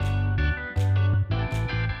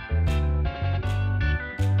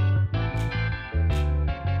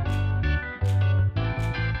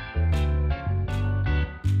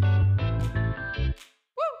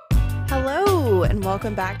and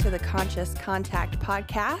welcome back to the Conscious Contact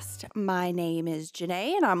Podcast. My name is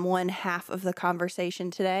Janae, and I'm one half of the conversation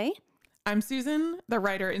today. I'm Susan, the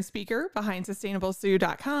writer and speaker behind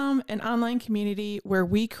SustainableSue.com, an online community where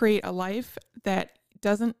we create a life that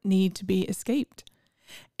doesn't need to be escaped.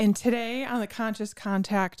 And today on the Conscious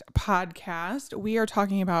Contact Podcast, we are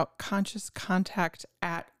talking about conscious contact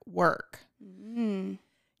at work.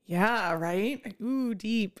 Yeah, right? Ooh,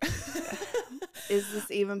 deep. Is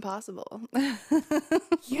this even possible?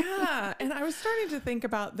 Yeah. And I was starting to think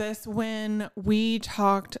about this when we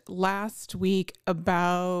talked last week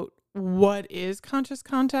about what is conscious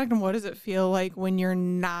contact and what does it feel like when you're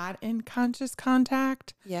not in conscious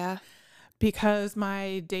contact. Yeah. Because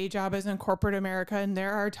my day job is in corporate America, and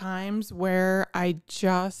there are times where I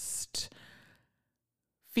just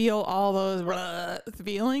feel all those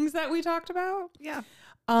feelings that we talked about. Yeah.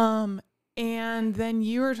 And then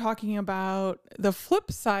you were talking about the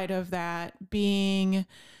flip side of that being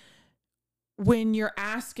when you're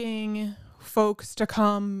asking folks to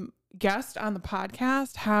come guest on the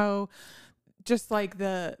podcast, how just like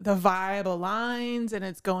the vibe aligns and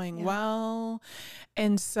it's going well.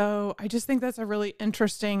 And so I just think that's a really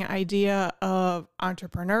interesting idea of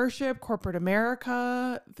entrepreneurship, corporate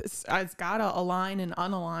America. It's got to align and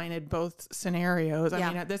unalign in both scenarios.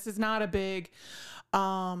 I mean, this is not a big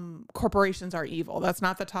corporations are evil. That's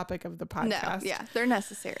not the topic of the podcast. No, yeah, they're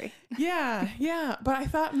necessary. Yeah. But I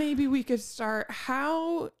thought maybe we could start.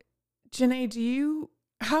 Janae,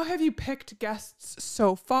 how have you picked guests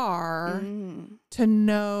so far to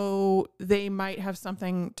know they might have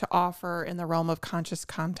something to offer in the realm of conscious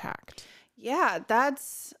contact? Yeah,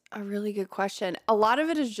 that's a really good question. A lot of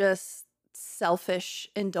it is just selfish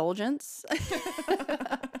indulgence.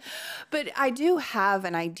 But I do have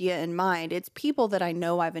an idea in mind. It's people that I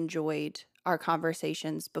know I've enjoyed our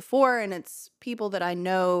conversations before, and it's people that I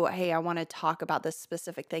know, hey, I want to talk about this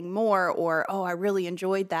specific thing more, or, oh, I really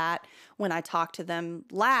enjoyed that when I talked to them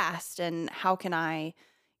last, and how can I,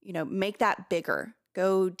 make that bigger,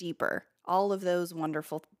 go deeper, all of those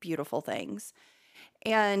wonderful, beautiful things.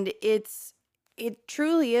 And it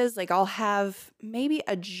truly is like I'll have maybe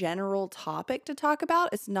a general topic to talk about.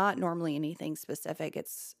 It's not normally anything specific.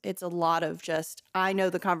 It's a lot of just, I know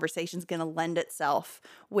the conversation's going to lend itself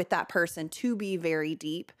with that person to be very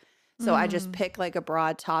deep. So I just pick like a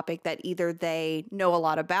broad topic that either they know a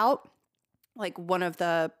lot about. Like one of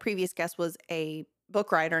the previous guests was a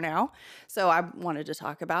book writer now. So I wanted to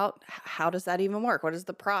talk about how does that even work? What is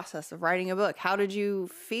the process of writing a book? How did you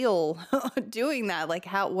feel doing that?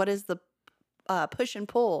 Like what is the push and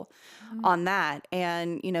pull on that?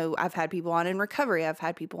 And, I've had people on in recovery. I've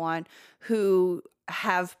had people on who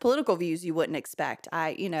have political views you wouldn't expect.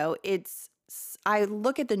 I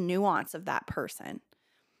look at the nuance of that person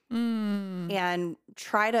and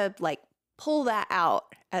try to like pull that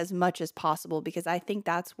out as much as possible, because I think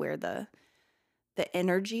that's where the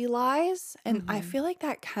energy lies. And I feel like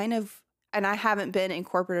that kind of, and I haven't been in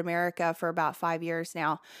corporate America for about 5 years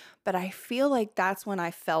now, but I feel like that's when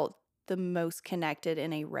I felt the most connected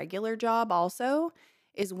in a regular job also,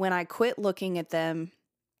 is when I quit looking at them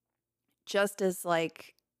just as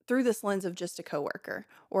like through this lens of just a coworker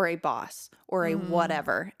or a boss or a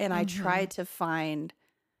whatever. And I tried to find,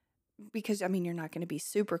 because you're not going to be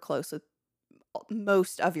super close with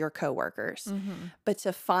most of your coworkers, but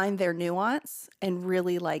to find their nuance and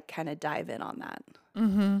really like kind of dive in on that.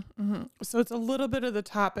 So it's a little bit of the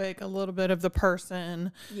topic, a little bit of the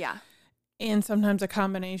person. Yeah. And sometimes a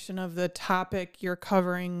combination of the topic you're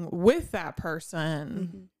covering with that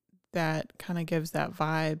person that kind of gives that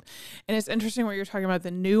vibe. And it's interesting what you're talking about, the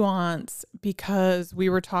nuance, because we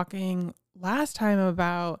were talking last time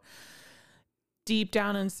about deep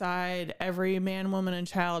down inside, every man, woman, and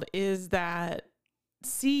child is that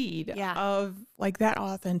seed of like that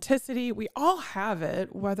authenticity. We all have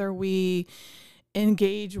it, whether we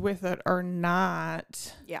engage with it or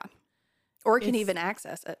not. Yeah. Or can even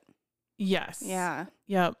access it. Yes. Yeah.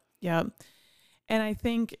 Yep. And I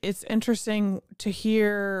think it's interesting to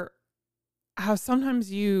hear how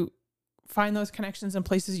sometimes you find those connections in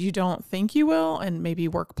places you don't think you will, and maybe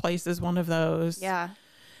workplace is one of those. Yeah.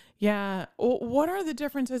 What are the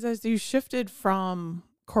differences as you shifted from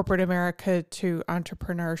corporate America to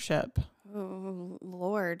entrepreneurship? Oh,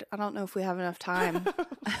 Lord, I don't know if we have enough time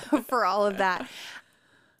for all of that.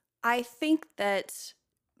 I think that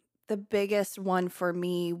the biggest one for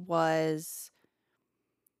me was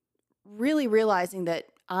really realizing that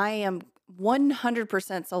I am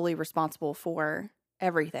 100% solely responsible for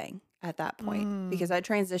everything at that point, because I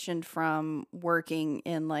transitioned from working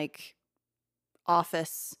in like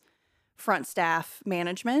office front staff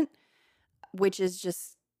management, which is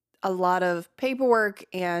just a lot of paperwork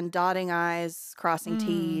and dotting I's, crossing Mm.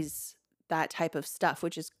 T's, that type of stuff,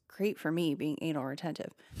 which is great for me being anal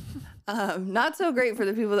retentive. Not so great for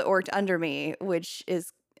the people that worked under me, which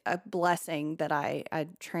is a blessing that I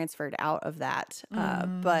transferred out of that.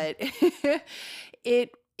 Mm. But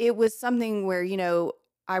it was something where,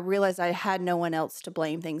 I realized I had no one else to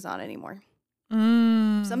blame things on anymore. If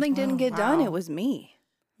Mm. something didn't Oh, get done, it wow. was me.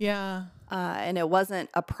 Yeah. And it wasn't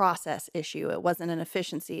a process issue. It wasn't an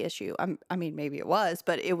efficiency issue. I mean, maybe it was,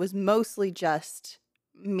 but it was mostly just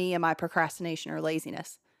me and my procrastination or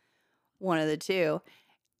laziness, one of the two.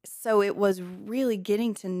 So it was really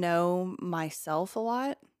getting to know myself a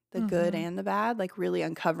lot, the good Mm-hmm. and the bad, like really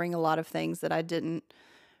uncovering a lot of things that I didn't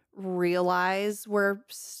realize were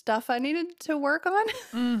stuff I needed to work on,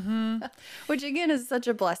 Mm-hmm. which again is such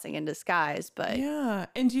a blessing in disguise. But Yeah.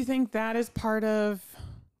 And do you think that is part of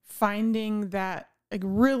finding that, like,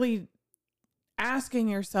 really asking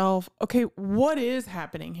yourself, okay, what is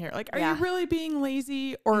happening here? Like, are you yeah. really being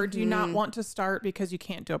lazy, or do you not hmm want to start because you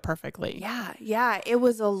can't do it perfectly? Yeah, yeah. It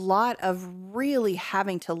was a lot of really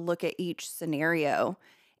having to look at each scenario.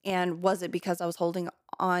 And was it because I was holding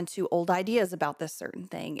on to old ideas about this certain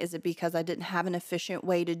thing? Is it because I didn't have an efficient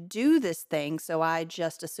way to do this thing? So I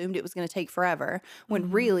just assumed it was going to take forever. When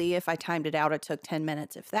Mm-hmm. really, if I timed it out, it took 10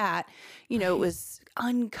 minutes, if that. It Right. was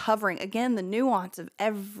uncovering again the nuance of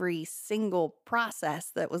every single process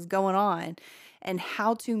that was going on and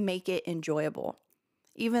how to make it enjoyable,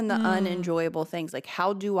 even the Mm. unenjoyable things. Like,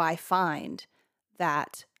 how do I find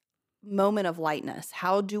that moment of lightness?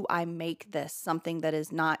 How do I make this something that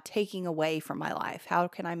is not taking away from my life? How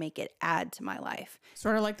can I make it add to my life?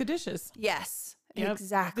 Sort of like the dishes. Yes, Yep.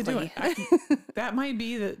 They do it. exactly. That might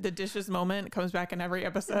be the dishes moment. It comes back in every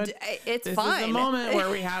episode. It's This is the fine. moment where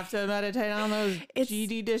we have to meditate on those It's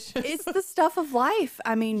GD dishes. it's the stuff of life.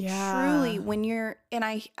 I mean, truly, Yeah. when you're and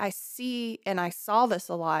I see and I saw this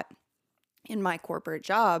a lot in my corporate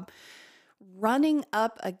job, running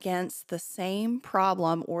up against the same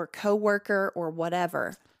problem or coworker or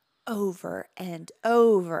whatever over and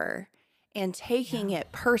over and taking Yeah.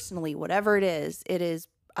 it personally, whatever it is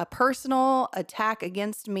a personal attack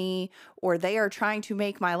against me, or they are trying to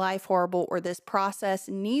make my life horrible, or this process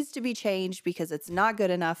needs to be changed because it's not good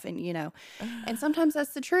enough. And sometimes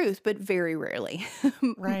that's the truth, but very rarely.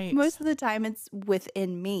 Right. Most of the time it's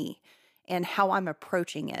within me and how I'm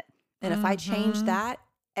approaching it. And if I change Mm-hmm. that,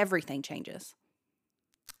 everything changes.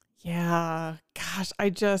 Yeah. Gosh,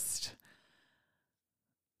 I'm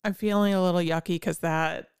feeling a little yucky because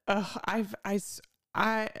I,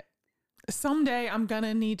 someday I'm going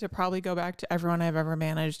to need to probably go back to everyone I've ever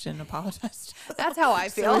managed and apologize to. That's how I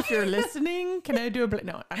So feel. if you're listening, can I do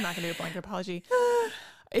no, I'm not going to do a blanket apology.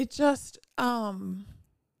 It just, and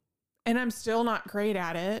I'm still not great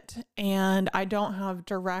at it. And I don't have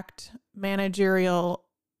direct managerial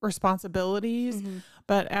responsibilities, Mhm.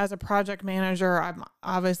 but as a project manager, I'm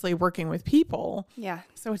obviously working with people. Yeah.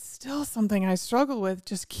 So it's still something I struggle with,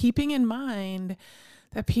 just keeping in mind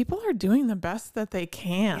that people are doing the best that they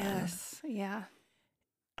can. Yes. Yeah.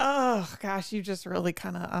 Oh gosh, you just really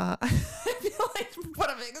kind of I feel like put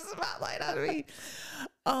a big spotlight on me.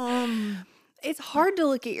 It's hard to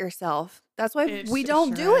look at yourself. That's why It we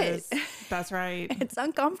don't do sure it. is. That's right. It's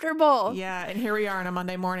uncomfortable. Yeah, and here we are on a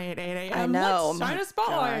Monday morning at 8 a.m. I know. Let's shine My a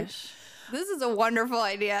spotlight. gosh. This is a wonderful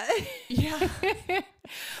idea. Yeah.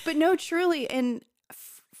 But no, truly. And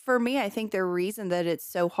for me, I think the reason that it's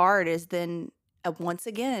so hard is then once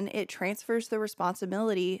again, it transfers the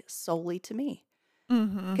responsibility solely to me.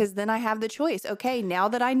 Mm-hmm. Because then I have the choice. Okay, now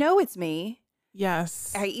that I know it's me,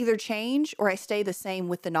 Yes. I either change or I stay the same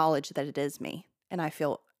with the knowledge that it is me. And I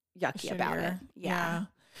feel yucky about it. Shittier. Yeah.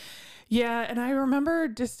 Yeah, and I remember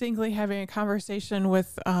distinctly having a conversation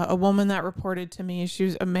with a woman that reported to me. She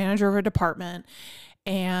was a manager of a department,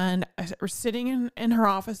 and we're sitting in her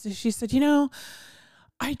office, and she said,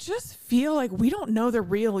 I just feel like we don't know the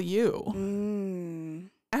real you. Mm.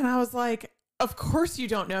 And I was like, of course you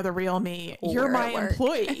don't know the real me. You're We're at my work.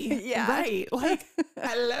 employee. Yeah. Right. Like,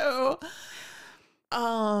 hello.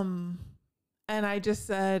 And I just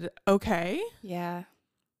said, okay. Yeah.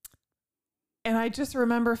 And I just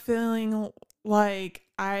remember feeling like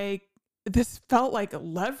this felt like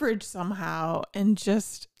leverage somehow. And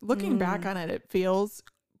just looking back on it, it feels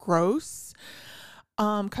gross.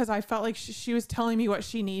 Cause I felt like she was telling me what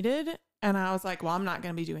she needed. And I was like, well, I'm not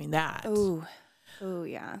going to be doing that. Ooh. Ooh,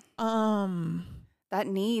 yeah. That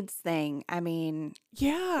needs thing. I mean,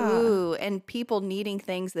 Yeah. ooh, and people needing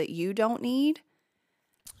things that you don't need.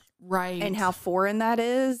 Right. and how foreign that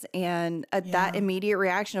is. And that Yeah. immediate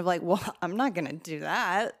reaction of like, well, I'm not going to do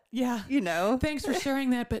that, Yeah. you know? Thanks for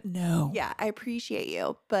sharing that, but no. Yeah, I appreciate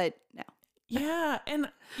you, but no. Yeah.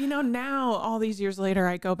 And, now all these years later,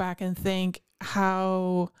 I go back and think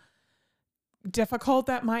how difficult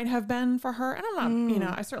that might have been for her. And I'm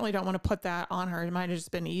not, I certainly don't want to put that on her. It might have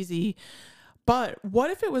just been easy. But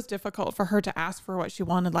what if it was difficult for her to ask for what she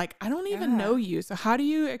wanted? Like, I don't even know you. So how do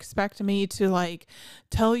you expect me to like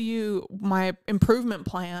tell you my improvement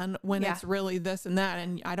plan when it's really this and that?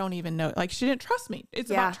 And I don't even know. Like, she didn't trust me.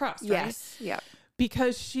 It's about trust, right? Yes. Yeah.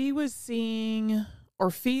 Because she was seeing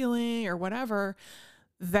or feeling or whatever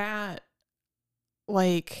that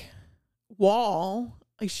like wall.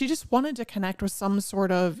 Like, she just wanted to connect with some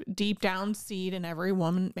sort of deep down seed in every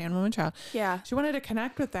woman, man, woman, child. Yeah. She wanted to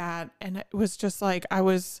connect with that. And it was just like, I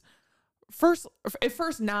was at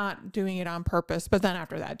first not doing it on purpose, but then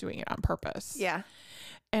after that, doing it on purpose. Yeah.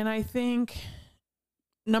 And I think,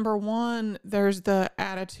 number one, there's the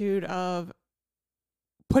attitude of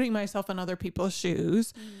putting myself in other people's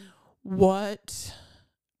shoes. What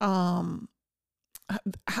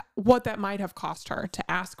that might have cost her to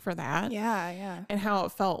ask for that. Yeah. And how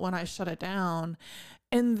it felt when I shut it down.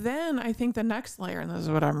 And then I think the next layer, and this is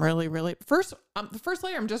what I'm really, really, the first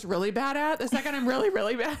layer I'm just really bad at. The second I'm really,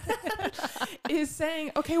 really bad at is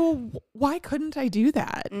saying, okay, well, why couldn't I do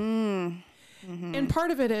that? And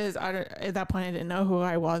part of it is, at that point, I didn't know who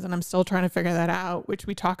I was, and I'm still trying to figure that out, which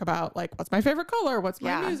we talk about, like, what's my favorite color? What's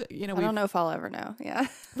my music? I don't know if I'll ever know. Yeah.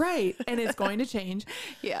 Right. And it's going to change.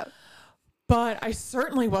 Yeah. But I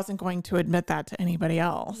certainly wasn't going to admit that to anybody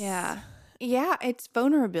else. Yeah. Yeah. It's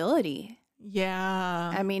vulnerability.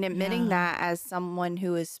 Yeah. I mean, admitting that as someone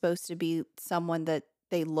who is supposed to be someone that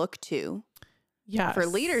they look to for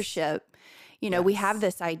leadership. We have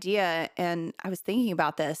this idea, and I was thinking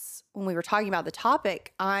about this when we were talking about the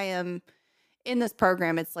topic. I am in this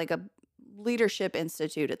program. It's like a leadership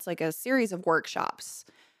institute. It's like a series of workshops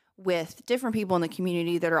with different people in the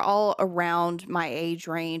community that are all around my age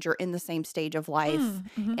range or in the same stage of life,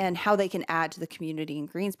 and how they can add to the community in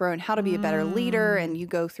Greensboro and how to be a better leader. And you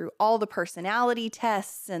go through all the personality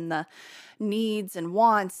tests and the needs and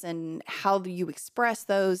wants and how do you express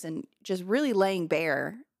those, and just really laying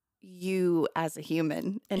bare you as a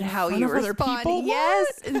human and how you respond.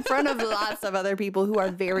 Yes, in front of lots of other people who are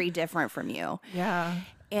very different from you. Yeah.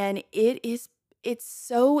 And it's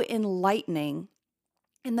so enlightening.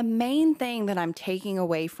 And the main thing that I'm taking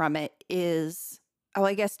away from it is,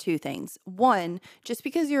 I guess two things. One, just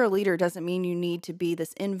because you're a leader doesn't mean you need to be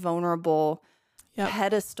this invulnerable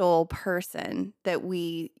pedestal person that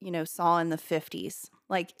we, saw in the 50s.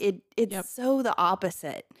 Like it's so the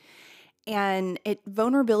opposite. And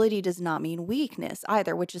vulnerability does not mean weakness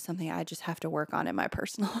either, which is something I just have to work on in my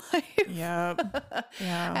personal life. Yeah.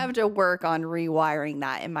 I have to work on rewiring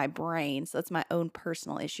that in my brain. So that's my own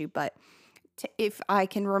personal issue. But if I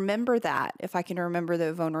can remember that, if I can remember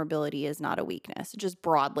that vulnerability is not a weakness, just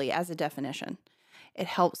broadly as a definition, it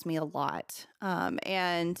helps me a lot.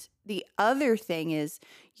 And the other thing is,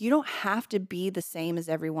 you don't have to be the same as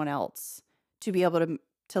everyone else to be able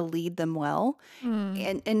to lead them well.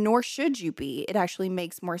 And nor should you be. It actually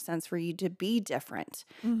makes more sense for you to be different.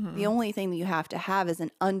 The only thing that you have to have is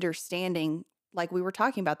an understanding, like we were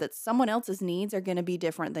talking about, that someone else's needs are going to be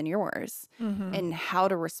different than yours, and how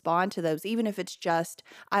to respond to those, even if it's just,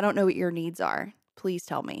 I don't know what your needs are. Please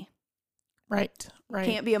tell me. Right.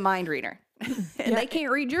 Can't be a mind reader. And they can't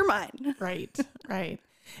read your mind. Right.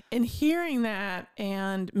 And hearing that,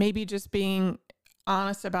 and maybe just being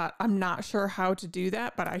honest about, I'm not sure how to do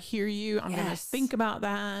that, but I hear you. I'm going to think about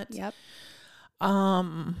that. Yep.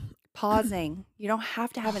 Pausing. You don't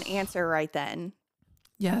have to have an answer right then.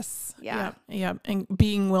 Yes. Yeah. Yep. And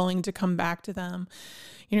being willing to come back to them.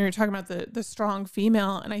 You're talking about the strong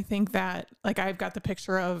female. And I think that, like, I've got the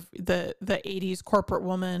picture of the 80s corporate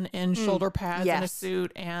woman in shoulder pads and a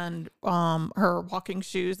suit and her walking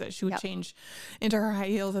shoes that she would change into her high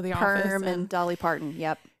heels at the office. And Dolly Parton.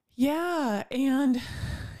 Yep. Yeah. And,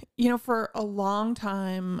 for a long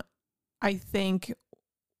time, I think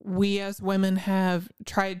we as women have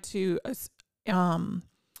tried to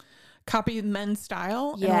copy men's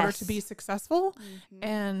style in order to be successful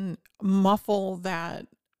and muffle that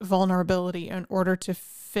vulnerability in order to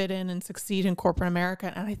fit in and succeed in corporate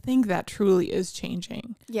America. And I think that truly is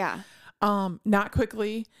changing. Yeah. Not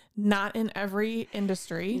quickly, not in every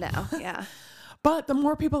industry. No. Yeah. But the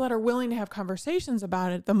more people that are willing to have conversations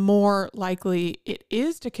about it, the more likely it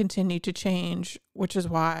is to continue to change, which is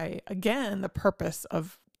why, again, the purpose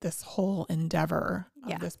of this whole endeavor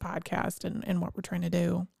of this podcast and what we're trying to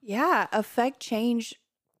do. Yeah. Affect change,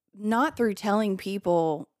 not through telling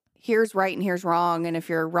people, here's right and here's wrong. And if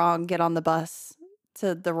you're wrong, get on the bus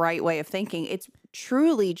to the right way of thinking. It's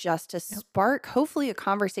truly just to spark, hopefully, a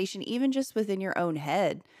conversation, even just within your own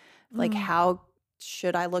head. Like, how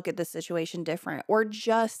should I look at this situation different? Or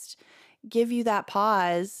just give you that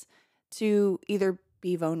pause to either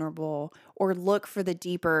be vulnerable or look for the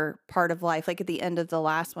deeper part of life. Like at the end of the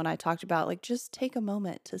last one I talked about, like, just take a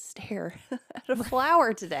moment to stare at a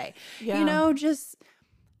flower today. Yeah. You know, just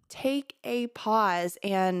take a pause.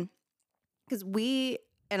 And because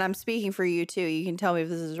and I'm speaking for you too, you can tell me if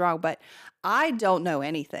this is wrong, but I don't know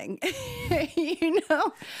anything. You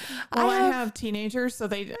know? Well, I have teenagers, so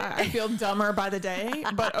I feel dumber by the day,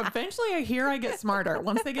 but eventually I get smarter.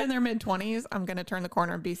 Once they get in their mid-20s, I'm going to turn the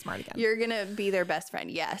corner and be smart again. You're going to be their best friend.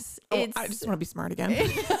 Yes. I just want to be smart again.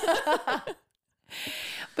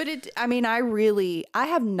 But I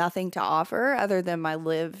have nothing to offer other than my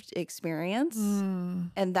lived experience.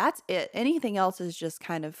 And that's it. Anything else is just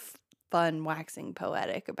kind of fun, waxing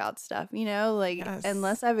poetic about stuff, you know, like,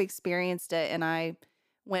 unless I've experienced it and I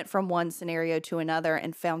went from one scenario to another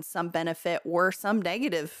and found some benefit or some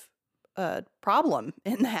negative problem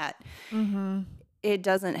in that, it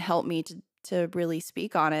doesn't help me to really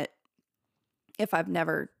speak on it if I've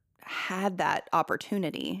never had that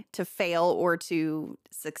opportunity to fail or to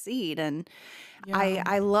succeed. And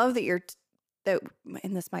I love that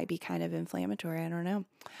and this might be kind of inflammatory, I don't know,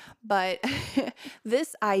 but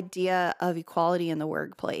this idea of equality in the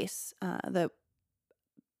workplace that,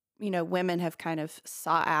 you know, women have kind of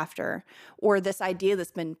sought after, or this idea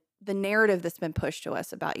the narrative that's been pushed to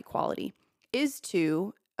us about equality is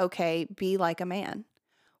to, be like a man,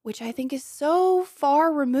 which I think is so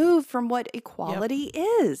far removed from what equality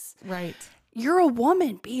is. Right. You're a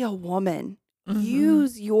woman, be a woman.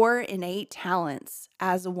 Use your innate talents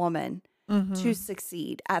as a woman to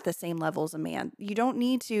succeed at the same level as a man. You don't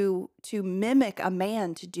need to mimic a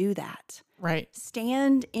man to do that. Right.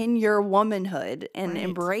 Stand in your womanhood and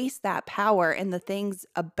embrace that power and the things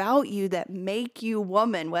about you that make you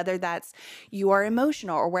woman, whether that's you are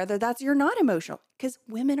emotional or whether that's you're not emotional, because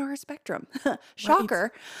women are a spectrum.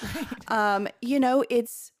 Shocker. Right. You know, it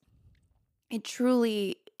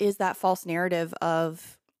truly is that false narrative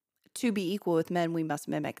of to be equal with men, we must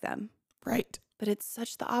mimic them. Right. But it's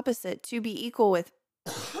such the opposite. To be equal with,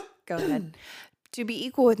 go ahead. To be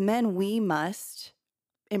equal with men, we must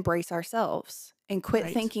embrace ourselves and quit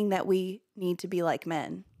thinking that we need to be like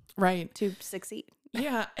men. Right. To succeed.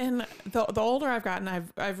 Yeah. And the older I've gotten,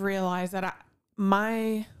 I've realized that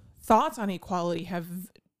my thoughts on equality have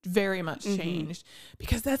very much changed,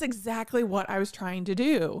 because that's exactly what I was trying to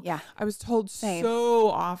do. Yeah. I was told so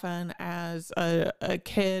often as a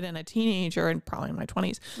kid and a teenager, and probably in my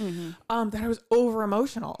 20s, that I was over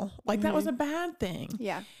emotional. Like that was a bad thing.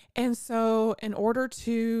 Yeah. And so in order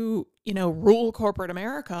to, you know, rule corporate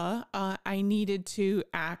America, I needed to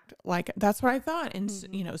act like, that's what I thought. And,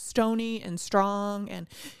 you know, stony and strong. And,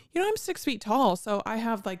 you know, I'm 6 feet tall. So I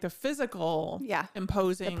have like the physical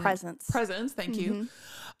imposing the presence. Thank you.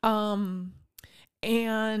 And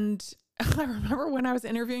I remember when I was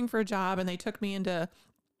interviewing for a job and they took me into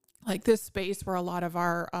like this space where a lot of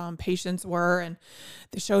our patients were, and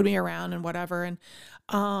they showed me around and whatever.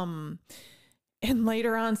 And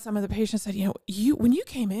later on, some of the patients said, you know, when you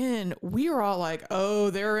came in, we were all like, oh,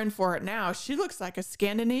 they're in for it now. She looks like a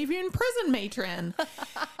Scandinavian prison matron.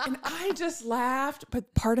 And I just laughed.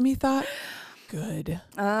 But part of me thought, good.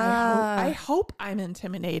 I hope I'm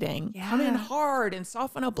intimidating. Come in hard and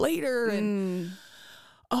soften up later. And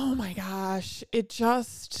oh my gosh, it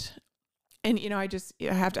just... And, you know, I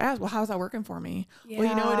have to ask, well, how's that working for me? Yeah. Well,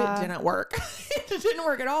 you know what? It didn't work. It didn't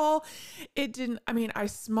work at all. I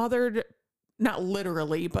smothered... Not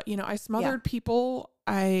literally, but, you know, I smothered people.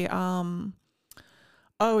 It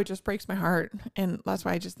just breaks my heart. And that's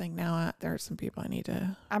why I just think now there are some people I need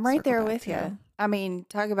to. I'm right there with you. I mean,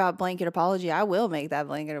 talk about blanket apology. I will make that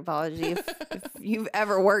blanket apology if you've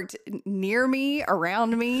ever worked near me,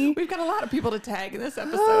 around me. We've got a lot of people to tag in this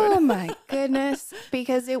episode. Oh my goodness.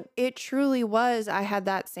 Because it truly was. I had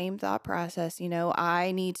that same thought process. You know,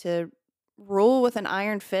 I need to rule with an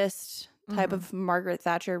iron fist type of Margaret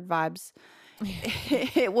Thatcher vibes.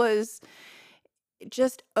 It was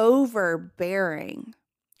just overbearing.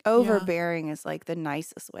 Overbearing is like the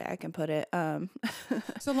nicest way I can put it.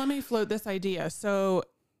 So let me float this idea. So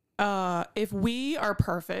if we are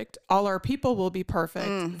perfect, all our people will be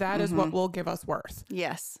perfect. That is what will give us worth.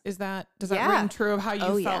 Yes. Does that ring true of how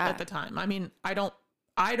you felt at the time? I mean, I don't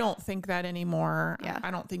think that anymore. Yeah.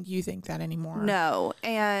 I don't think you think that anymore. No.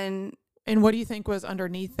 And what do you think was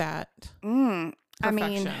underneath that? I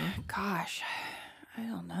mean, gosh, I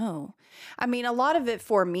don't know. I mean, a lot of it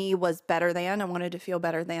for me was better than. I wanted to feel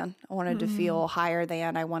better than. I wanted to Mm, feel higher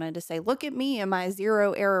than. I wanted to say, look at me in my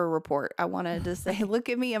 0 error report. I wanted to say, right. look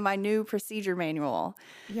at me in my new procedure manual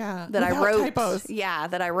Yeah. that I Without wrote. typos. Yeah,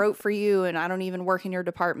 that I wrote for you, and I don't even work in your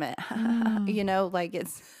department. Mm, Like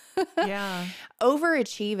it's yeah.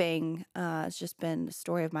 overachieving. It's just been the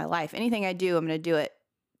story of my life. Anything I do, I'm going to do it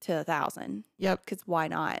to 1,000 Yep. because why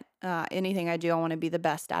not? Anything I do, I want to be the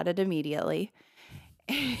best at it immediately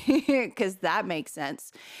because that makes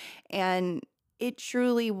sense. And it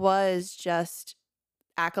truly was just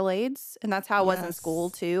accolades. And that's how I was in school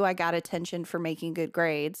Yes. too. I got attention for making good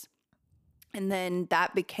grades. And then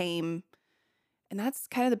that became, and that's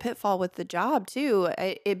kind of the pitfall with the job too.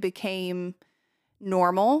 It became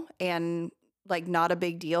normal and like not a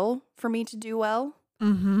big deal for me to do well.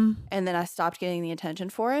 Mm-hmm. And then I stopped getting the attention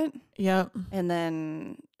for it. Yep. And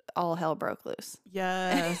then all hell broke loose.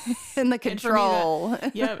 Yes. And the And for me, control.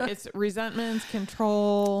 yep, it's resentments,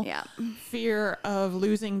 control, Yeah. fear of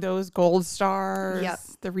losing those gold stars, Yep.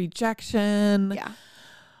 the rejection. Yeah.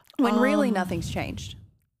 When really Um, nothing's changed.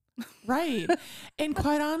 Right. And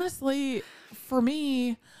quite honestly, for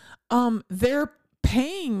me, they're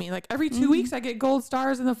paying me like every 2 Mhm. weeks I get gold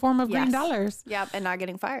stars in the form of green Yes. dollars. Yep. And not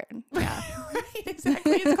getting fired. Yeah. Right,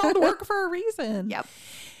 exactly. It's called work for a reason. Yep.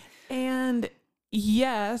 And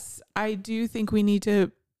yes, I do think we need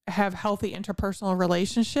to have healthy interpersonal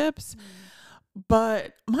relationships,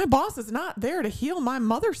 but my boss is not there to heal my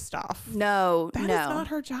mother stuff. No, That is no. not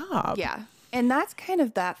her job. Yeah. And that's kind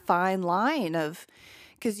of that fine line of,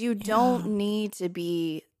 because you don't need to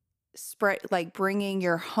be spread like bringing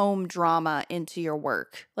your home drama into your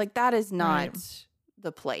work. Like that is not Right.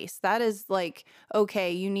 the place. That is like,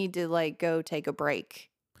 okay, you need to like go take a break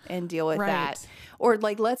and deal with that. Right. Or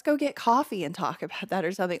like, let's go get coffee and talk about that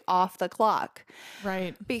or something off the clock.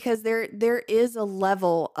 Right. Because there is a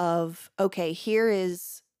level of, okay, here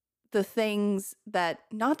is the things that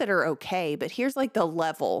not that are okay, but here's like the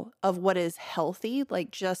level of what is healthy,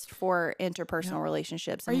 like just for interpersonal Yep.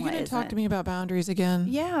 relationships Are and you what going to talk isn't. to me about boundaries again?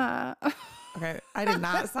 Yeah. Okay. I did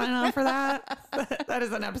not sign on for that. That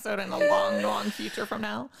is an episode in a long, long future from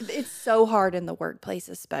now. It's so hard in the workplace,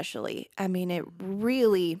 especially. I mean, it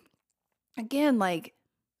really, again, like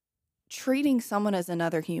treating someone as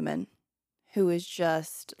another human who is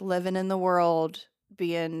just living in the world,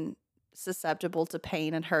 being susceptible to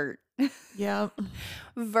pain and hurt Yep.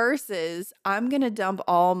 versus I'm going to dump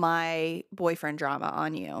all my boyfriend drama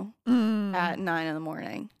on you Mm, at 9 in the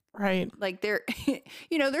morning. right. Like there,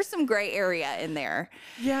 there's some gray area in there.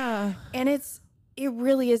 Yeah. And it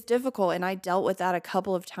really is difficult. And I dealt with that a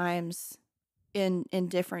couple of times in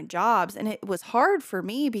different jobs. And it was hard for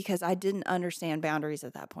me because I didn't understand boundaries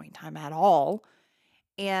at that point in time at all.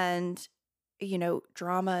 And,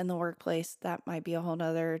 drama in the workplace, that might be a whole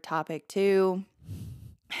nother topic too.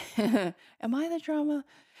 Am I the drama?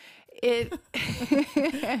 It,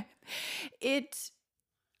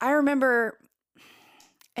 I remember,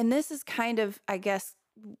 and this is kind of, I guess,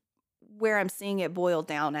 where I'm seeing it boiled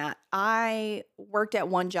down at. I worked at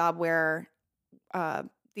one job where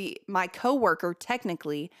my coworker,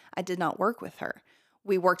 technically, I did not work with her.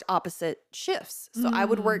 We worked opposite shifts. So I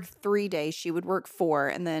would work 3 days, she would work 4,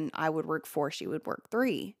 and then I would work 4, she would work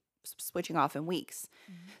 3, switching off in weeks.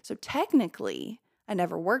 So technically, I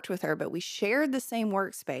never worked with her, but we shared the same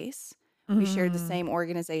workspace. We shared the same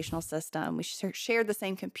organizational system. We shared the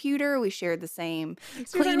same computer. We shared the same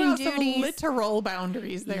So you're talking cleaning about some duties. literal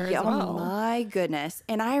boundaries there as Oh well. my goodness.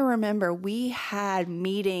 And I remember we had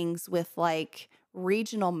meetings with like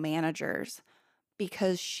regional managers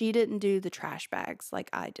because she didn't do the trash bags like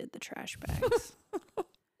I did the trash bags.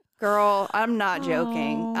 Girl, I'm not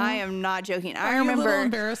joking. I Aw. am not joking. I Are you a little remember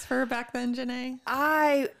embarrassed for her back then, Janae?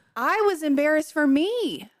 I was embarrassed for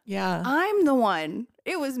me. Yeah. I'm the one.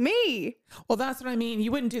 It was me. Well, that's what I mean.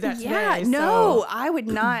 You wouldn't do that Yeah, today. no, So. I would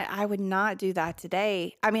not. I would not do that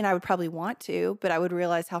today. I mean, I would probably want to, but I would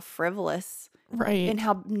realize how frivolous Right. and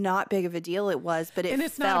how not big of a deal it was. But And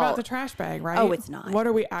it's not about the trash bag, right? Oh, it's not. What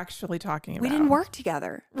are we actually talking about? we didn't work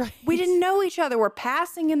together. Right. We didn't know each other. We're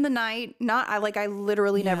passing in the night. I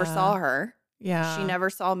literally never Yeah. saw her. Yeah. She never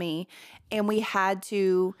saw me. And we had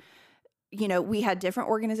to, we had different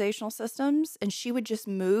organizational systems, and she would just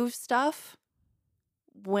move stuff.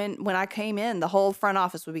 When I came in, the whole front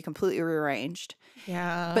office would be completely rearranged.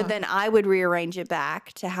 Yeah. But then I would rearrange it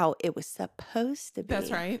back to how it was supposed to be.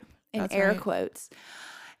 That's right. In That's air right. quotes.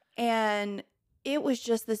 And it was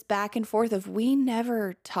just this back and forth of we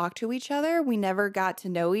never talked to each other. We never got to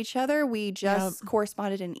know each other. We just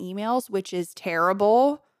corresponded in emails, which is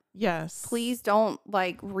terrible. Yes. Please don't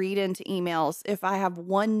like read into emails. If I have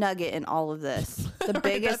one nugget in all of this, the Right,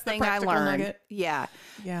 biggest that's the thing I practical learned. nugget. Yeah.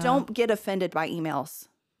 Yeah. Don't get offended by emails.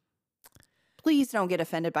 Please don't get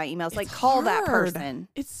offended by emails. It's Like call that hard. person.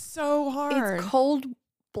 It's so hard. It's cold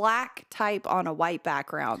black type on a white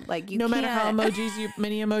background. Like you no can't. matter how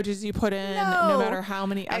many emojis you put in, no No. matter how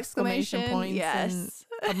many exclamation points Yes.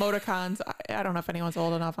 and emoticons. I don't know if anyone's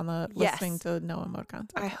old enough on the Yes. listening to know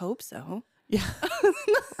emoticons. I hope so. Yeah.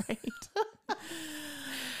 Right.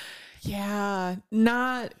 Yeah.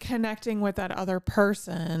 Not connecting with that other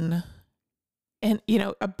person. And, you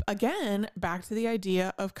know, again, back to the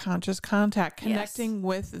idea of conscious contact, connecting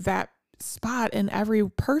with that spot in every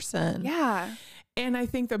person. Yeah. And I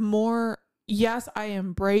think the more, yes, I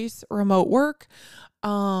embrace remote work.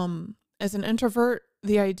 As an introvert,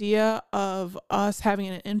 the idea of us having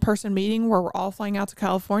an in-person meeting where we're all flying out to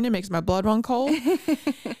California makes my blood run cold.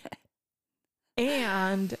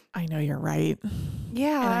 And I know you're right.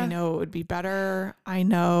 Yeah. And I know it would be better. I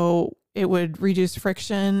know it would reduce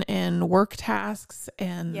friction in work tasks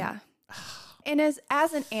and Yeah. And as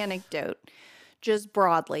an anecdote, just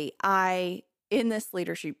broadly, in this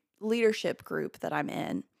leadership group that I'm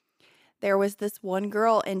in, there was this one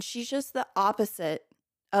girl and she's just the opposite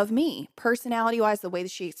of me, personality-wise, the way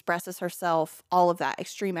that she expresses herself, all of that,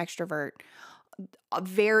 extreme extrovert,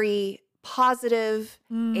 very positive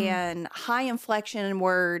and high inflection in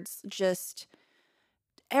words, just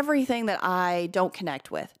everything that I don't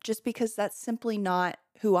connect with, just because that's simply not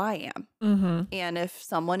who I am. Mm-hmm. And if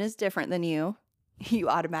someone is different than you, you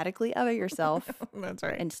automatically other yourself That's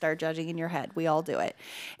right. and start judging in your head. We all do it.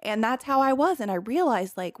 And that's how I was. And I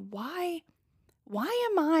realized, like, why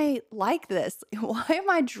am I like this? Why am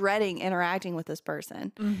I dreading interacting with this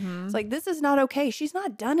person? Mm-hmm. It's like, this is not okay. She's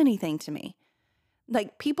not done anything to me.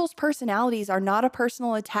 Like, people's personalities are not a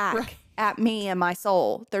personal attack at me and my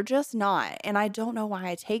soul. They're just not. And I don't know why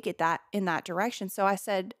I take it in that direction. So I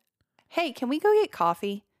said, hey, can we go get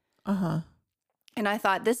coffee? Uh-huh. And I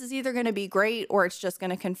thought, this is either going to be great or it's just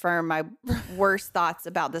going to confirm my worst thoughts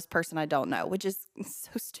about this person I don't know, which is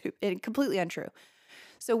so stupid and completely untrue.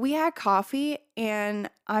 So we had coffee, and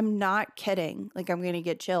I'm not kidding. Like, I'm going to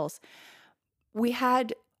get chills. We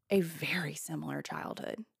had a very similar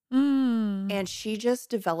childhood. And she just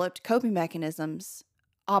developed coping mechanisms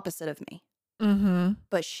opposite of me. Mm-hmm.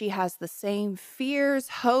 But she has the same fears,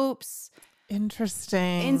 hopes,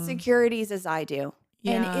 Interesting. insecurities as I do.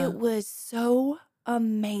 Yeah. And it was so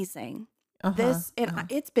amazing.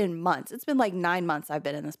 It's been months. It's been like 9 months I've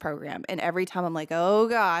been in this program. And every time I'm like, oh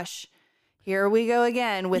gosh, here we go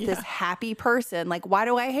again with this happy person. Like, why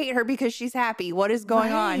do I hate her because she's happy? What is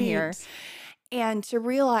going on here? And to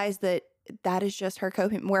realize that is just her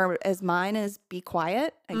coping, whereas mine is be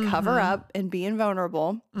quiet and cover up and be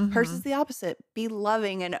invulnerable. Hers is the opposite. Be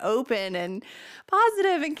loving and open and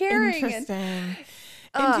positive and caring. Interesting.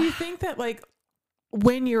 And do you think that, like,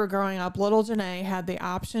 when you were growing up, little Janae had the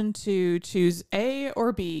option to choose A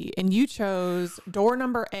or B, and you chose door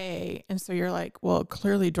number A. And so you're like, well,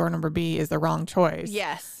 clearly door number B is the wrong choice.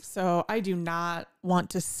 Yes. So I do not want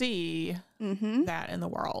to see that in the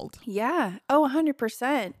world. Yeah. Oh,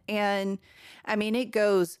 100%. And I mean,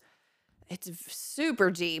 it's super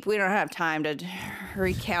deep. We don't have time to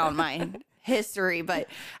recount my history, but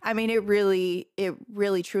I mean, it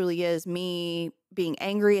really truly is me being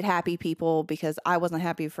angry at happy people because I wasn't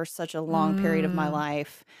happy for such a long period of my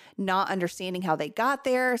life, not understanding how they got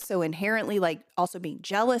there. So inherently, like, also being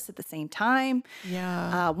jealous at the same time.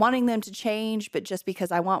 Yeah. Wanting them to change, but just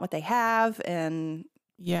because I want what they have, and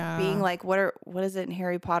being like, what is it in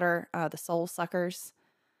Harry Potter? The soul suckers.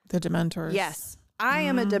 The Dementors. Yes. I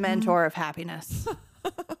am a Dementor of happiness.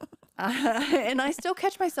 And I still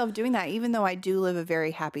catch myself doing that, even though I do live a very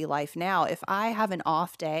happy life now. If I have an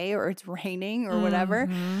off day or it's raining or whatever,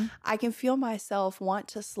 I can feel myself want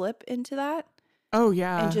to slip into that. Oh,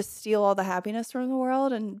 yeah. And just steal all the happiness from the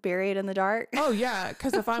world and bury it in the dark. Oh, yeah.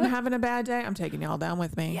 Because if I'm having a bad day, I'm taking y'all down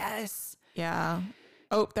with me. Yes. Yeah.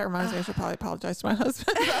 Oh, that reminds me, I should probably apologize to my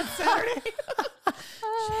husband about Saturday.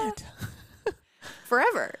 Shit.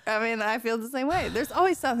 Forever. I mean, I feel the same way. There's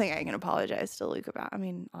always something I can apologize to Luke about. I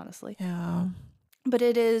mean, honestly. Yeah. But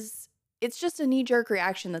it's just a knee-jerk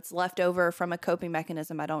reaction that's left over from a coping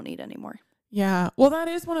mechanism I don't need anymore. Yeah. Well, that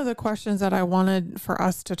is one of the questions that I wanted for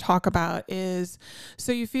us to talk about is,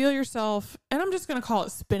 so you feel yourself, and I'm just going to call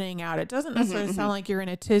it spinning out. It doesn't necessarily sound like you're in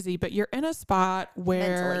a tizzy, but you're in a spot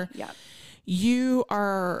where you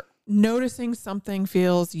are noticing something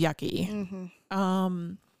feels yucky.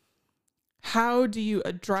 How do you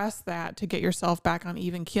address that to get yourself back on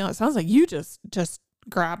even keel? It sounds like you just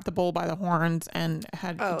grabbed the bull by the horns and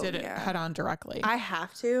Oh, did it yeah. head on directly. I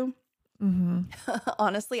have to. Mm-hmm.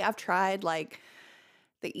 Honestly, I've tried like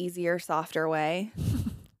the easier, softer way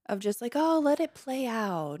of just like, oh, let it play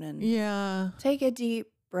out and Yeah. take a deep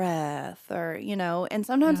breath or, and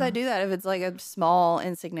sometimes I Yeah. do that if it's like a small,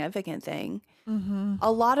 insignificant thing. Mm-hmm.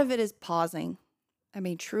 A lot of it is pausing. I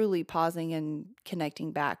mean, truly pausing and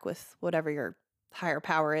connecting back with whatever your higher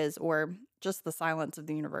power is or just the silence of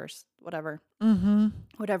the universe, whatever Mm-hmm.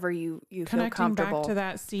 you feel Connecting comfortable. back to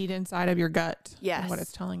that seed inside of your gut. Yes. And what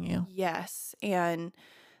it's telling you. Yes. And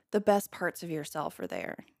the best parts of yourself are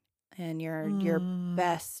there. And your Mm.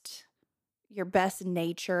 best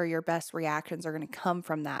nature, your best reactions are going to come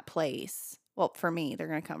from that place. Well, for me, they're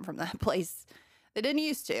going to come from that place. They didn't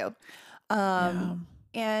used to. Yeah.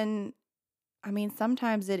 And I mean,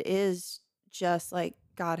 sometimes it is just like,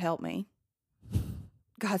 God help me.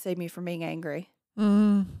 God save me from being angry.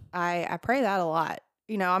 Mm. I pray that a lot.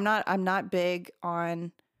 I'm not big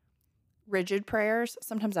on rigid prayers.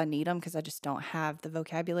 Sometimes I need them because I just don't have the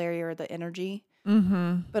vocabulary or the energy.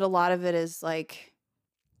 Mm-hmm. But a lot of it is like,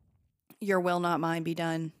 your will, not mine, be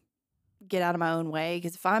done. Get out of my own way.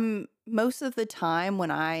 Because most of the time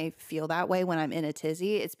when I feel that way, when I'm in a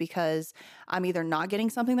tizzy, it's because I'm either not getting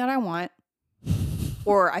something that I want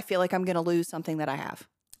or I feel like I'm going to lose something that I have.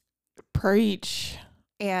 Preach.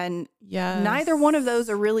 And Yes. neither one of those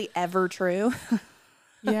are really ever true.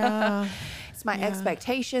 Yeah. It's my Yeah.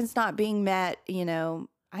 expectations not being met.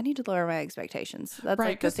 I need to lower my expectations. That's Right.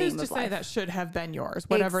 like the Because who's theme to of say life. that should have been yours,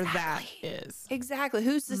 whatever that Exactly. is. Exactly.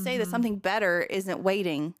 Who's to say that Mhm. something better isn't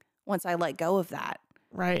waiting once I let go of that?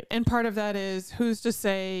 Right. And part of that is who's to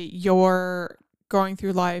say your going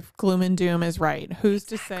through life gloom and doom is right? Who's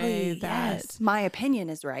to say that? Yes, my opinion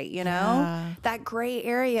is right, Yeah. That gray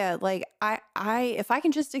area, like I if I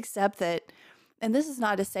can just accept that, and this is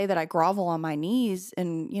not to say that I grovel on my knees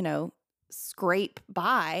and, scrape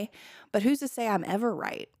by, but who's to say I'm ever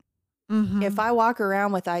right? Mhm. If I walk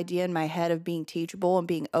around with the idea in my head of being teachable and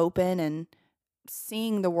being open and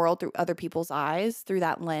seeing the world through other people's eyes, through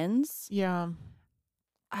that lens, Yeah.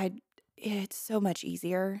 it's so much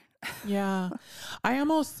easier. Yeah. I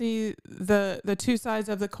almost see the two sides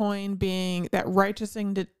of the coin being that righteous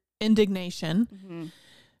indignation Mm-hmm.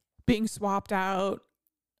 being swapped out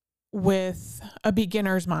with a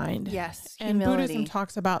beginner's mind. Yes, And humility. Buddhism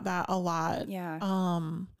talks about that a lot. Yeah.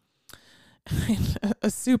 A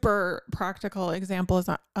super practical example is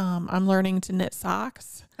I'm learning to knit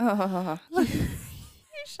socks. Oh. You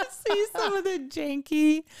should see some of the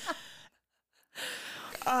janky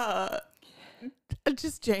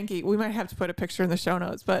just janky. We might have to put a picture in the show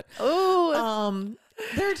notes, but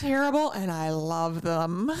they're terrible and I love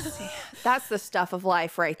them. That's the stuff of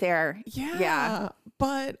life right there. Yeah.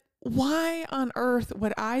 But why on earth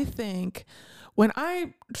would I think when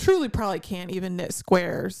I truly probably can't even knit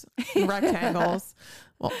squares, rectangles?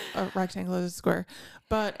 Well, a rectangle is a square.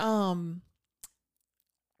 But why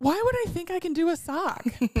would I think I can do a sock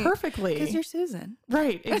perfectly? Because you're Susan.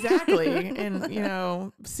 Right, exactly.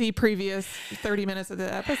 And, see previous 30 minutes of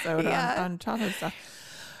the episode on childhood stuff.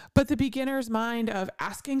 But the beginner's mind of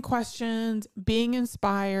asking questions, being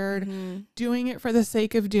inspired, doing it for the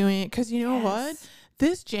sake of doing it. Because you know what?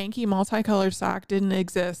 This janky multicolored sock didn't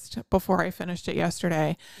exist before I finished it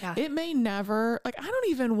yesterday. Yeah. It may never, I don't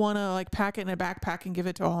even want to pack it in a backpack and give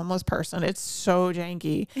it to a homeless person. It's so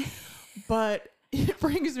janky. But it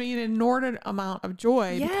brings me an inordinate amount of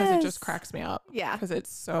joy because it just cracks me up. Yeah. Because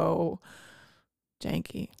it's so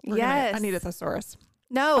janky. Yes. I need a thesaurus.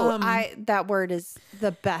 No, that word is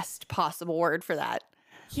the best possible word for that.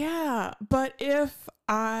 Yeah. But if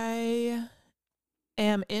I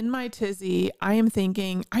am in my tizzy, I am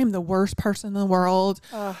thinking I am the worst person in the world.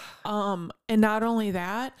 And not only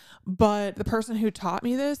that, but the person who taught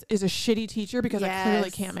me this is a shitty teacher because I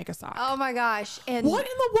clearly can't make a sock. Oh my gosh. And what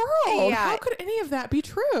in the world? Yeah. How could any of that be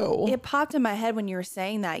true? It popped in my head when you were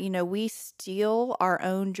saying that. We steal our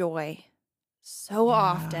own joy so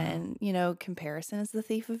often. Comparison is the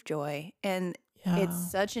thief of joy. And it's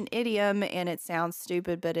such an idiom and it sounds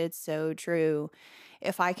stupid, but it's so true.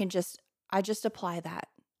 If I just apply that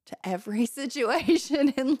to every situation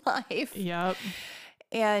in life. Yep.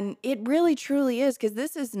 And it really truly is, because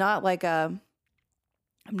this is not I'm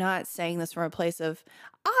not saying this from a place of,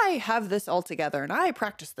 I have this all together and I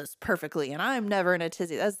practice this perfectly and I'm never in a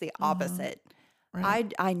tizzy. That's the opposite.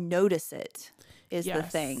 Right. I notice it is the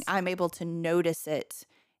thing. I'm able to notice it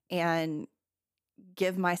and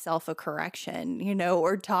give myself a correction,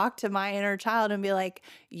 or talk to my inner child and be like,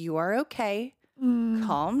 you are okay.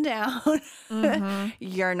 Calm down.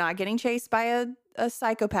 You're not getting chased by a a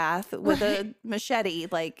psychopath with Right. a machete,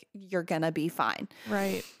 like you're going to be fine.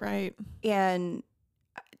 Right. Right. And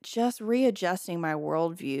just readjusting my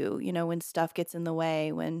worldview, when stuff gets in the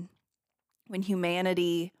way, when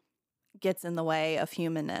humanity gets in the way of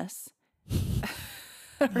humanness.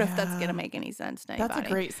 I don't know if that's going to Yeah. make any sense to That's a anybody.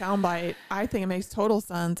 great soundbite. I think it makes total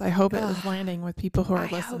sense. I hope it is landing with people who are I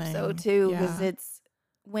hope listening. so too, because Yeah. it's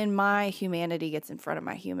when my humanity gets in front of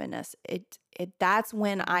my humanness, that's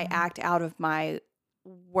when I act out of my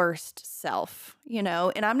worst self, and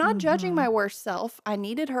I'm not judging my worst self. I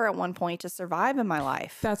needed her at one point to survive in my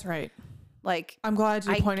life. That's right. Like, I'm glad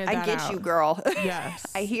you pointed that I get out. you, girl. Yes.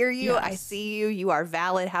 I hear you. I Yes. see you. You are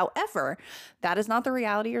valid. However, that is not the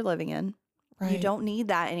reality you're living in. Right. You don't need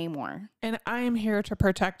that anymore. And I am here to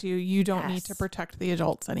protect you. You don't need to Yes. protect the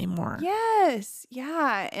adults anymore. Yes.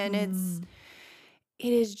 Yeah. And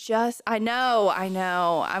it is just, I know.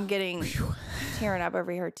 I'm getting tearing up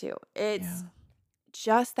over here too. It's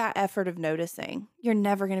just that effort of noticing. You're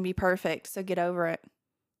never going to be perfect. So get over it.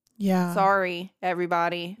 Yeah. Sorry,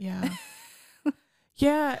 everybody. Yeah.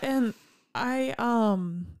 Yeah. And I,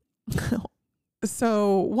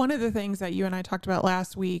 so one of the things that you and I talked about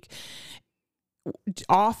last week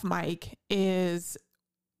off mic is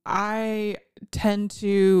I tend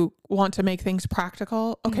to want to make things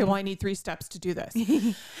practical. Okay, well, I need 3 steps to do this.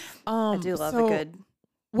 I do love so a good.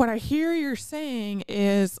 What I hear you're saying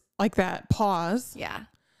is like that pause Yeah.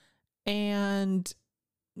 and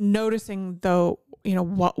noticing though,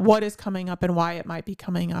 what is coming up and why it might be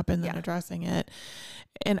coming up and then addressing it.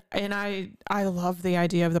 And I love the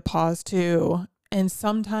idea of the pause too. And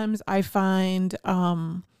sometimes I find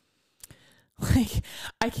like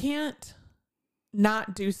I can't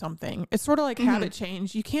not do something. It's sort of like habit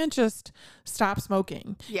change. You can't just stop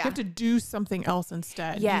smoking. Yeah. You have to do something else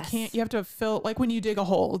instead. Yes. You have to fill, like when you dig a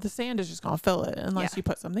hole, the sand is just going to fill it unless you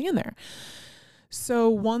put something in there. So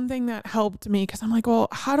one thing that helped me, because I'm like, well,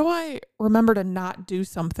 how do I remember to not do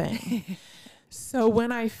something? So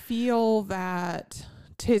when I feel that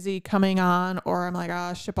tizzy coming on, or I'm like,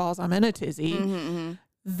 shitballs, I'm in a tizzy,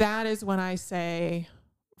 that is when I say,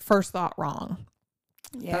 first thought wrong.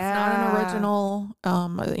 Yeah. That's not an original.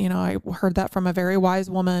 I heard that from a very wise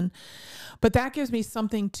woman, but that gives me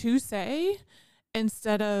something to say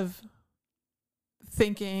instead of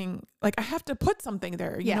thinking like I have to put something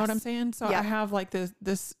there. You know what I'm saying? So I have like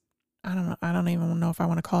this, I don't know. I don't even know if I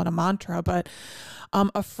want to call it a mantra, but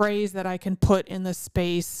a phrase that I can put in the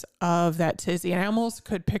space of that tizzy. And I almost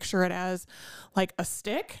could picture it as like a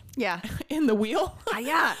stick in the wheel.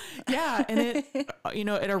 Yeah. Yeah. And it,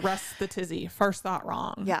 it arrests the tizzy. First thought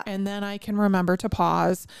wrong. Yeah. And then I can remember to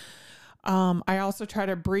pause. I also try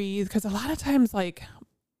to breathe because a lot of times like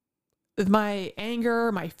my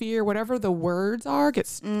anger, my fear, whatever the words are,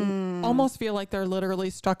 gets almost feel like they're literally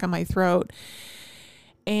stuck in my throat.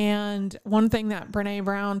 And one thing that Brene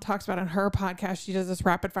Brown talks about on her podcast, she does this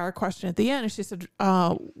rapid fire question at the end. And she said,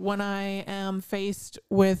 when I am faced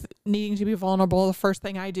with needing to be vulnerable, the first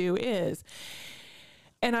thing I do is,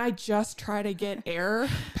 and I just try to get air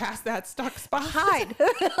past that stuck spot. Hide.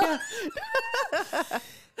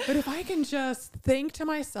 But if I can just think to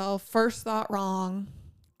myself, first thought wrong,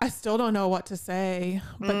 I still don't know what to say,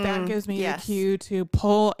 but that gives me a cue to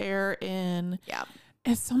pull air in. Yeah.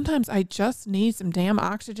 And sometimes I just need some damn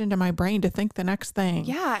oxygen to my brain to think the next thing.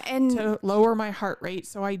 Yeah. And to lower my heart rate.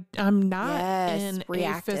 So I'm not in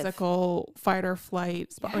reactive. a physical fight or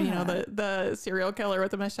flight, the serial killer with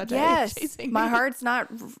the machete chasing my me. heart's not,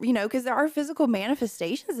 because there are physical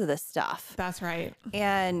manifestations of this stuff. That's right.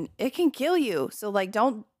 And it can kill you. So like,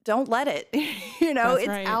 don't let it, That's it's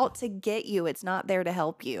right. out to get you. It's not there to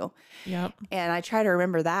help you. Yep. And I try to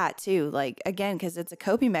remember that too. Like, again, because it's a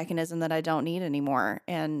coping mechanism that I don't need anymore.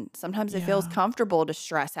 And sometimes it feels comfortable to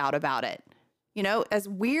stress out about it. As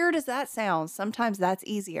weird as that sounds, sometimes that's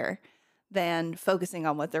easier than focusing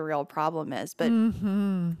on what the real problem is. But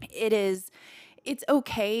it's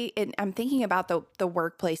okay. And I'm thinking about the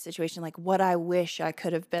workplace situation, like what I wish I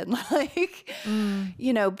could have been like,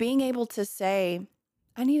 being able to say,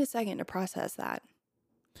 I need a second to process that.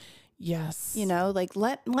 Yes. Like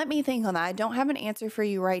let me think on that. I don't have an answer for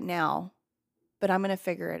you right now, but I'm going to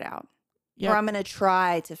figure it out. Or I'm going to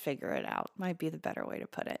try to figure it out. Might be the better way to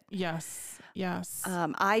put it. Yes. Yes.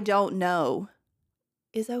 I don't know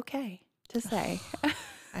is okay to say.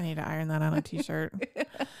 I need to iron that on a t-shirt.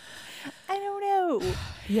 I don't know.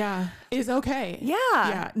 Yeah. Is okay. Yeah.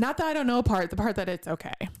 Yeah. Not that I don't know the part that it's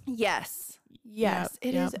okay. Yes. Yep,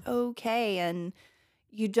 It is okay. And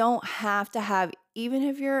you don't have to have, even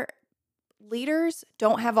if your leaders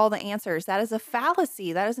don't have all the answers. That is a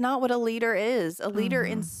fallacy. That is not what a leader is. A leader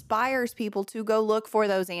inspires people to go look for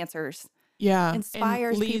those answers. Yeah.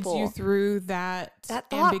 inspires and leads people. you through that That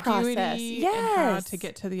thought ambiguity process. and how Yes. to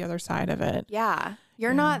get to the other side of it. Yeah.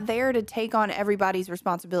 You're Yeah. not there to take on everybody's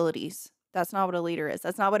responsibilities. That's not what a leader is.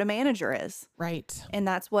 That's not what a manager is. Right. And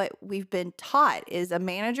that's what we've been taught is a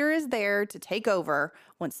manager is there to take over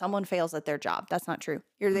when someone fails at their job. That's not true.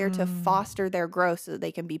 You're there to foster their growth so that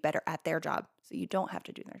they can be better at their job. So you don't have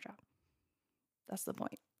to do their job. That's the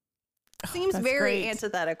point. Seems that's very great.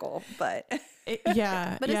 antithetical, but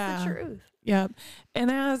Yeah. but yeah. it's the truth. Yep. And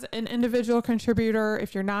as an individual contributor,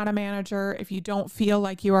 if you're not a manager, if you don't feel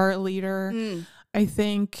like you are a leader, I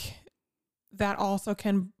think that also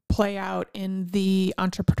can play out in the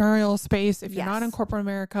entrepreneurial space. If you're not in Yes. corporate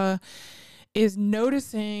America, is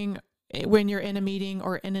noticing when you're in a meeting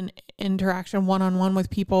or in an interaction one-on-one with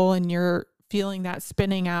people and you're feeling that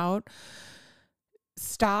spinning out,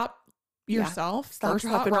 stop yourself. Stop, First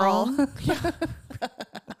drop, thought, and roll. wrong. Yeah.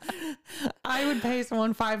 I would pay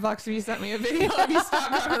someone $5 if you sent me a video of you stop,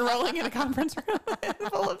 drop, and rolling in a conference room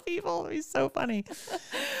full of people. It'd be so funny.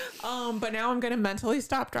 But now I'm going to mentally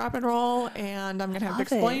stop, drop, and roll, and I'm going to have to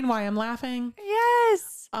Love it. explain why I'm laughing.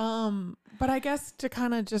 Yes. But I guess to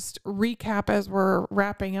kind of just recap as we're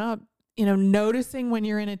wrapping up, noticing when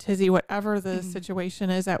you're in a tizzy, whatever the situation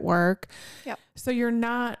is at work. Yep. So you're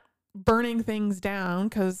not burning things down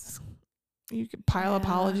because you could pile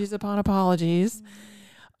apologies upon apologies.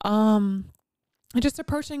 And just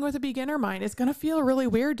approaching with a beginner mind. It's going to feel really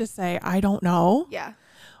weird to say, I don't know. Yeah.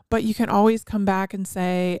 But you can always come back and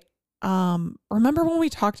say, remember when we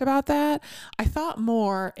talked about that? I thought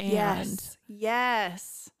more Yes.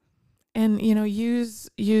 and use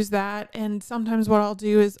that. And sometimes what I'll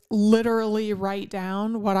do is literally write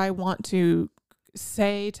down what I want to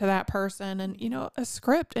say to that person and, a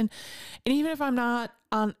script. And even if I'm not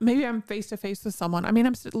on, maybe I'm face to face with someone. I mean,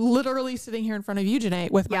 I'm literally sitting here in front of you,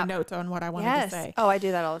 Janae, with my notes on what I wanted to say. Oh, I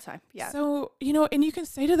do that all the time. Yeah. So, and you can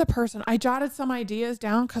say to the person, I jotted some ideas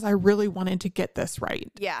down because I really wanted to get this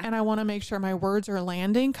right. Yeah. And I want to make sure my words are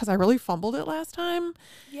landing because I really fumbled it last time.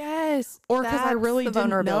 Yes. Or because I really the didn't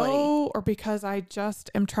vulnerability. know, or because I just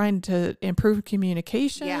am trying to improve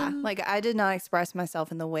communication. Yeah. Like I did not express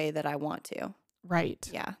myself in the way that I want to. Right.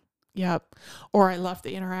 Yeah. Yep. Or I left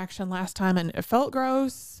the interaction last time and it felt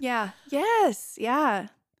gross. Yeah. Yes. Yeah.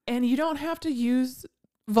 And you don't have to use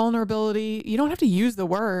vulnerability. You don't have to use the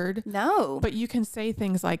word. No. But you can say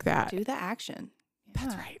things like that. Do the action.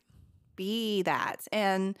 That's Yeah. right. Be that.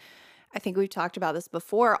 And I think we've talked about this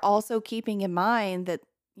before. Also keeping in mind that,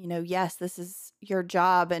 yes, this is your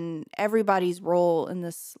job and everybody's role in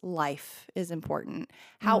this life is important.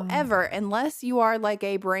 However, unless you are like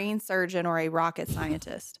a brain surgeon or a rocket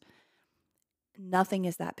scientist, nothing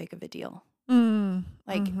is that big of a deal.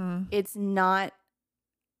 Like it's not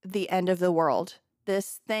the end of the world.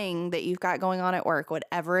 This thing that you've got going on at work,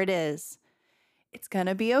 whatever it is, it's going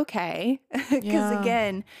to be okay. Because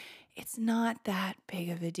again, it's not that big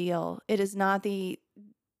of a deal. It's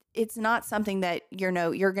not something that, you're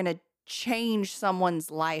going to change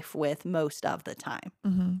someone's life with most of the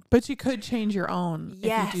time. But you could change your own if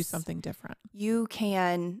you do Yes. something different. You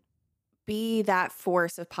can be that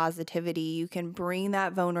force of positivity. You can bring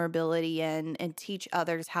that vulnerability in and teach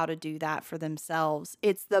others how to do that for themselves.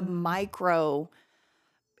 It's the micro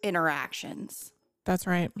interactions. That's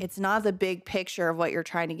right. It's not the big picture of what you're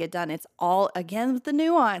trying to get done. It's all, again, with the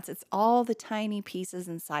nuance, it's all the tiny pieces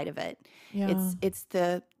inside of it. Yeah. It's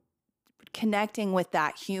the connecting with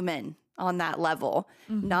that human on that level,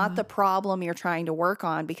 not the problem you're trying to work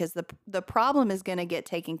on, because the problem is going to get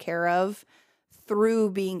taken care of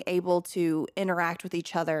through being able to interact with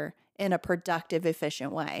each other in a productive,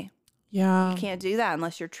 efficient way. Yeah. You can't do that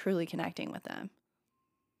unless you're truly connecting with them.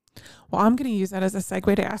 Well, I'm going to use that as a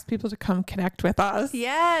segue to ask people to come connect with us.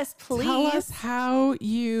 Yes, please. Tell us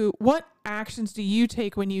what actions do you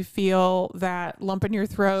take when you feel that lump in your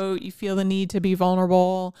throat, you feel the need to be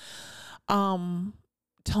vulnerable?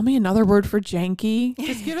 Tell me another word for janky.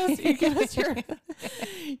 Just give us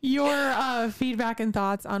your feedback and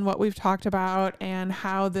thoughts on what we've talked about and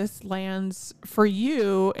how this lands for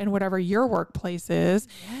you in whatever your workplace is.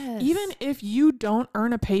 Yes. Even if you don't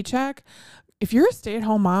earn a paycheck, if you're a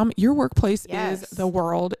stay-at-home mom, your workplace Yes. is the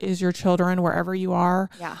world, is your children, wherever you are.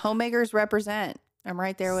 Yeah, homemakers represent. I'm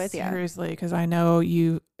right there with you. Seriously, because I know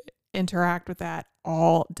you interact with that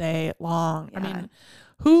all day long. Yeah. I mean,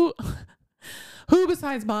 who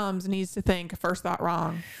besides moms needs to think first thought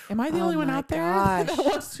wrong? Am I the only one my out there gosh. that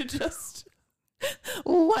wants to just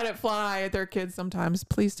let it fly at their kids sometimes?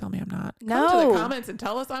 Please tell me I'm not. Come to No. the comments and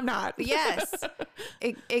tell us I'm not. Yes.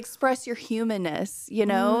 Express your humanness,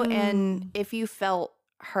 and if you felt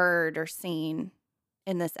heard or seen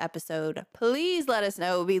in this episode, please let us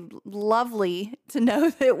know. It would be lovely to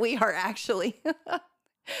know that we are actually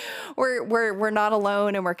we're not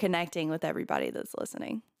alone, and we're connecting with everybody that's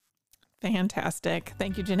listening. Fantastic.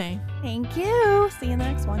 Thank you, Janae. Thank you. See you in the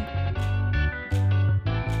next one.